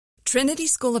Trinity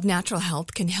School of Natural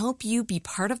Health can help you be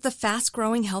part of the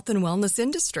fast-growing health and wellness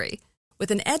industry.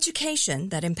 With an education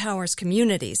that empowers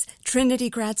communities, Trinity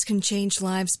grads can change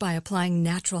lives by applying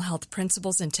natural health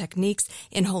principles and techniques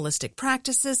in holistic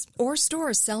practices or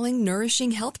stores selling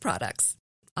nourishing health products.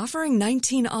 Offering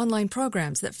 19 online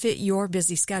programs that fit your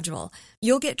busy schedule,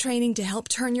 you'll get training to help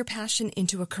turn your passion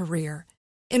into a career.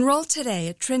 Enroll today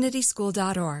at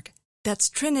trinityschool.org. That's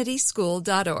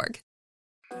trinityschool.org.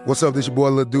 What's up, this your boy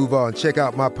Lil Duval, and check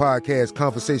out my podcast,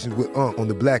 Conversations with Unc, on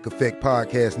the Black Effect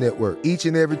Podcast Network. Each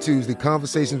and every Tuesday,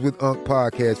 Conversations with Unc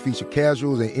podcast feature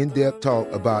casuals and in-depth talk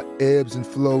about ebbs and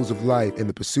flows of life and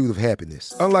the pursuit of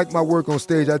happiness. Unlike my work on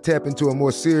stage, I tap into a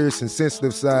more serious and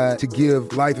sensitive side to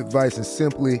give life advice and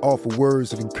simply offer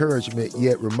words of encouragement,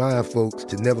 yet remind folks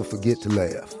to never forget to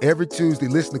laugh. Every Tuesday,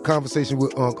 listen to Conversations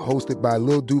with Unc, hosted by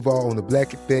Lil Duval on the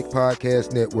Black Effect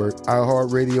Podcast Network,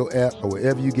 iHeartRadio app, or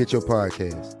wherever you get your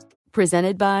podcasts.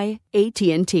 Presented by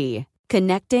AT&T.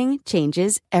 Connecting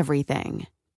changes everything.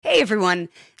 Hey everyone,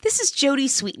 this is Jodie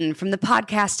Sweetin from the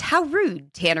podcast How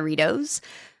Rude, Tanneritos.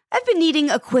 I've been needing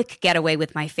a quick getaway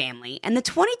with my family, and the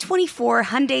 2024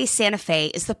 Hyundai Santa Fe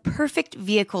is the perfect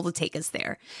vehicle to take us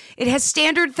there. It has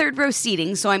standard third-row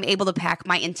seating, so I'm able to pack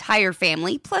my entire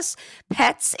family, plus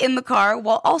pets, in the car,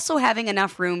 while also having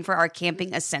enough room for our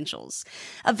camping essentials.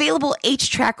 Available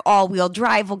H-Track all-wheel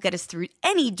drive will get us through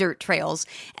any dirt trails,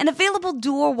 and available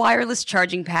dual wireless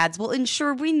charging pads will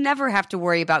ensure we never have to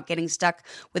worry about getting stuck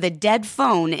with a dead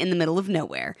phone in the middle of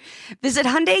nowhere. Visit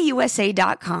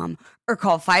HyundaiUSA.com or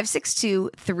call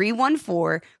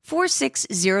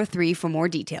 562-314-4603 for more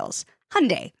details.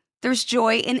 Hyundai, there's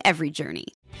joy in every journey.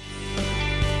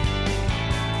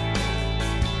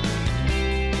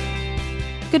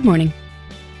 Good morning.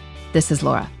 This is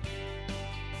Laura.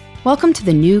 Welcome to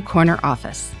the New Corner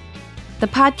Office, the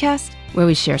podcast where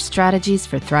we share strategies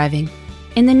for thriving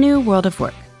in the new world of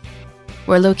work,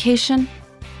 where location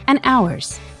and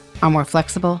hours are more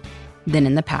flexible than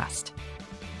in the past.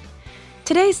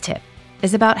 Today's tip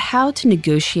is about how to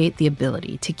negotiate the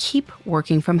ability to keep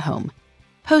working from home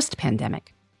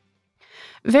post-pandemic.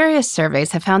 Various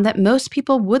surveys have found that most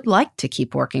people would like to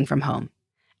keep working from home,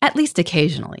 at least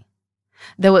occasionally,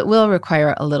 though it will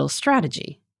require a little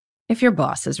strategy if your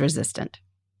boss is resistant.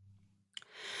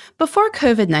 Before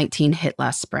COVID-19 hit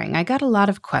last spring, I got a lot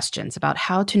of questions about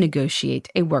how to negotiate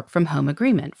a work-from-home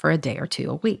agreement for a day or two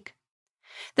a week.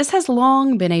 This has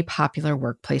long been a popular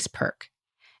workplace perk,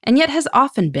 and yet has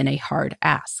often been a hard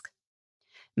ask.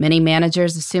 Many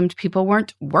managers assumed people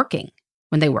weren't working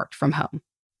when they worked from home,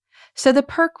 so the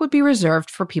perk would be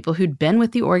reserved for people who'd been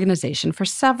with the organization for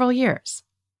several years.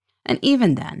 And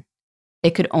even then,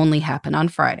 it could only happen on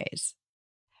Fridays.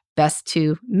 Best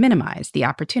to minimize the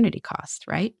opportunity cost,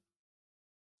 right?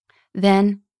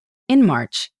 Then, in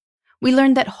March, we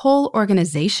learned that whole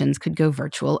organizations could go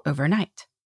virtual overnight.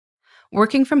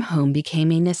 Working from home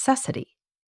became a necessity,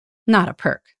 not a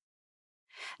perk.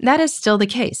 That is still the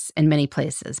case in many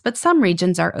places, but some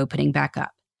regions are opening back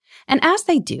up. And as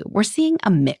they do, we're seeing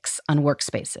a mix on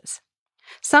workspaces.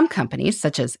 Some companies,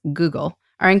 such as Google,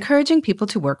 are encouraging people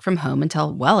to work from home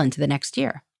until well into the next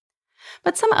year.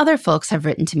 But some other folks have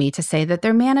written to me to say that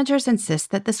their managers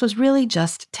insist that this was really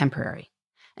just temporary,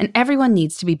 and everyone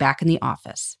needs to be back in the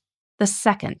office the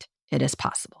second it is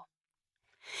possible.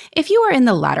 If you are in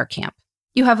the latter camp,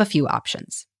 you have a few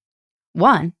options.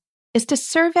 One is to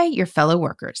survey your fellow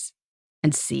workers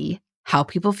and see how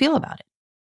people feel about it.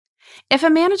 If a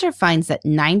manager finds that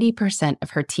 90%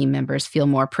 of her team members feel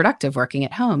more productive working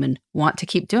at home and want to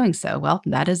keep doing so, well,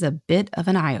 that is a bit of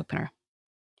an eye-opener.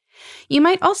 You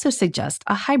might also suggest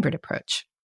a hybrid approach.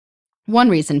 One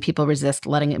reason people resist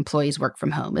letting employees work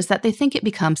from home is that they think it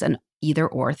becomes an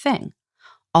either-or thing,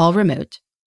 all remote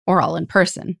or all in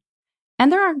person.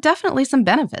 And there are definitely some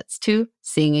benefits to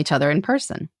seeing each other in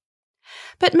person.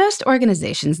 But most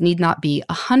organizations need not be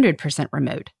 100%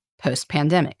 remote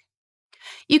post-pandemic.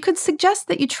 You could suggest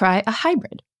that you try a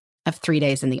hybrid of 3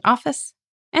 days in the office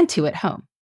and 2 at home,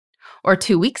 or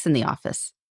 2 weeks in the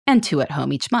office and 2 at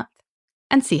home each month,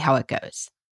 and see how it goes.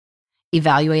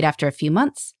 Evaluate after a few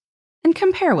months and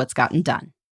compare what's gotten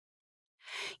done.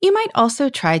 You might also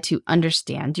try to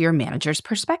understand your manager's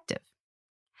perspective.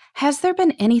 Has there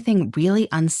been anything really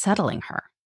unsettling her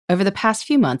over the past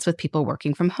few months with people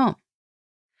working from home?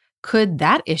 Could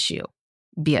that issue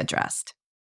be addressed?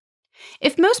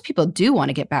 If most people do want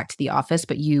to get back to the office,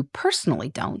 but you personally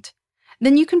don't,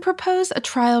 then you can propose a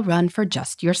trial run for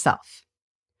just yourself.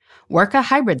 Work a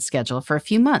hybrid schedule for a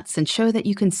few months and show that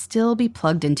you can still be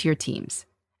plugged into your teams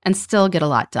and still get a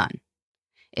lot done.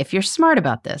 If you're smart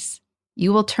about this,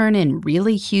 you will turn in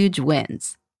really huge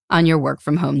wins on your work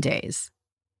from home days.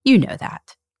 You know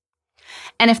that.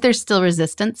 And if there's still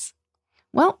resistance,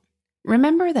 well,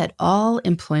 remember that all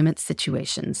employment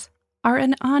situations are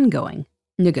an ongoing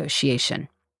negotiation.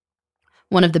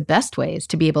 One of the best ways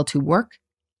to be able to work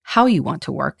how you want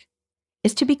to work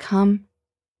is to become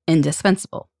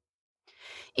indispensable.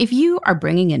 If you are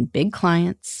bringing in big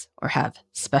clients or have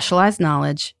specialized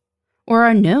knowledge or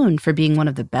are known for being one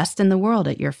of the best in the world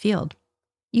at your field,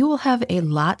 you will have a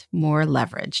lot more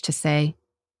leverage to say,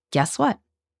 guess what?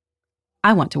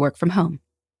 I want to work from home.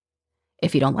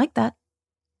 If you don't like that,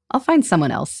 I'll find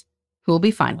someone else who will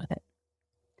be fine with it.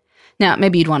 Now,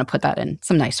 maybe you'd want to put that in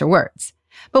some nicer words.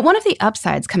 But one of the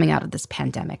upsides coming out of this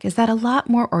pandemic is that a lot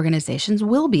more organizations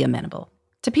will be amenable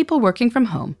to people working from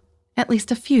home at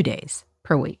least a few days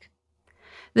per week.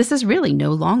 This is really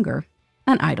no longer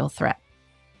an idle threat.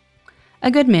 A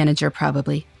good manager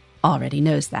probably already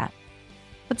knows that.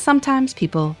 But sometimes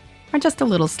people are just a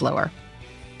little slower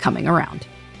coming around.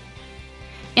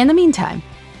 In the meantime,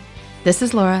 this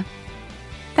is Laura.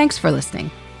 Thanks for listening.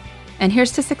 And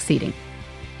here's to succeeding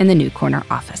in the New Corner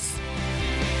Office.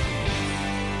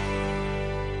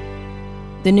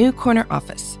 The New Corner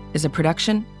Office is a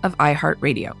production of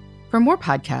iHeartRadio. For more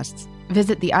podcasts,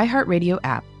 visit the iHeartRadio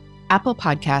app, Apple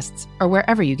Podcasts, or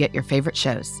wherever you get your favorite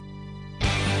shows.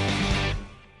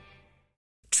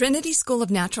 Trinity School of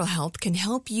Natural Health can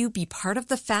help you be part of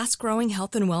the fast-growing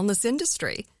health and wellness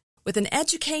industry. With an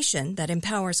education that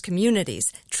empowers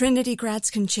communities, Trinity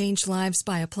grads can change lives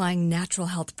by applying natural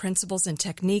health principles and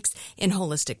techniques in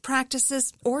holistic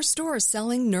practices or stores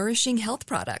selling nourishing health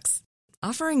products.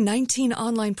 Offering 19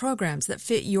 online programs that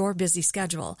fit your busy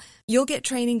schedule, you'll get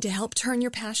training to help turn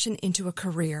your passion into a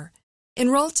career.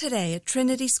 Enroll today at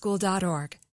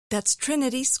trinityschool.org. That's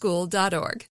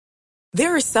trinityschool.org.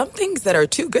 There are some things that are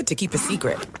too good to keep a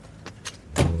secret.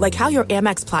 Like how your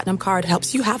Amex Platinum card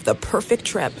helps you have the perfect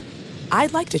trip.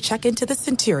 I'd like to check into the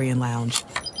Centurion Lounge.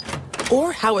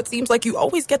 Or how it seems like you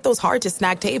always get those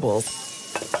hard-to-snag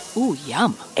tables. Ooh,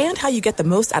 yum. And how you get the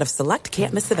most out of select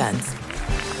can't-miss events.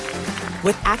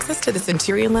 With access to the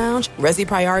Centurion Lounge, Resi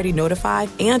Priority Notified,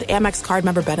 and Amex card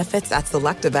member benefits at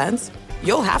select events,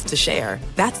 you'll have to share.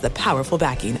 That's the powerful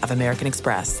backing of American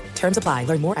Express. Terms apply.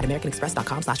 Learn more at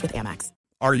americanexpress.com/withAmex.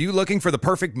 Are you looking for the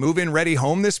perfect move-in ready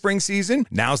home this spring season?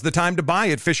 Now's the time to buy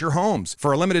at Fisher Homes.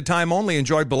 For a limited time only,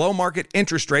 enjoy below-market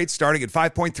interest rates starting at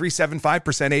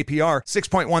 5.375% APR,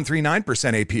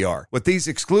 6.139% APR. With these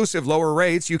exclusive lower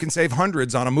rates, you can save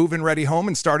hundreds on a move-in ready home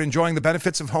and start enjoying the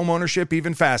benefits of homeownership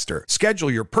even faster.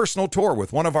 Schedule your personal tour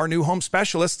with one of our new home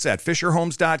specialists at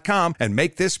FisherHomes.com and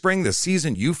make this spring the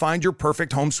season you find your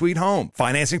perfect home sweet home.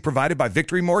 Financing provided by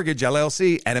Victory Mortgage,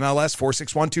 LLC, NMLS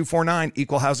 461249,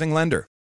 Equal Housing Lender.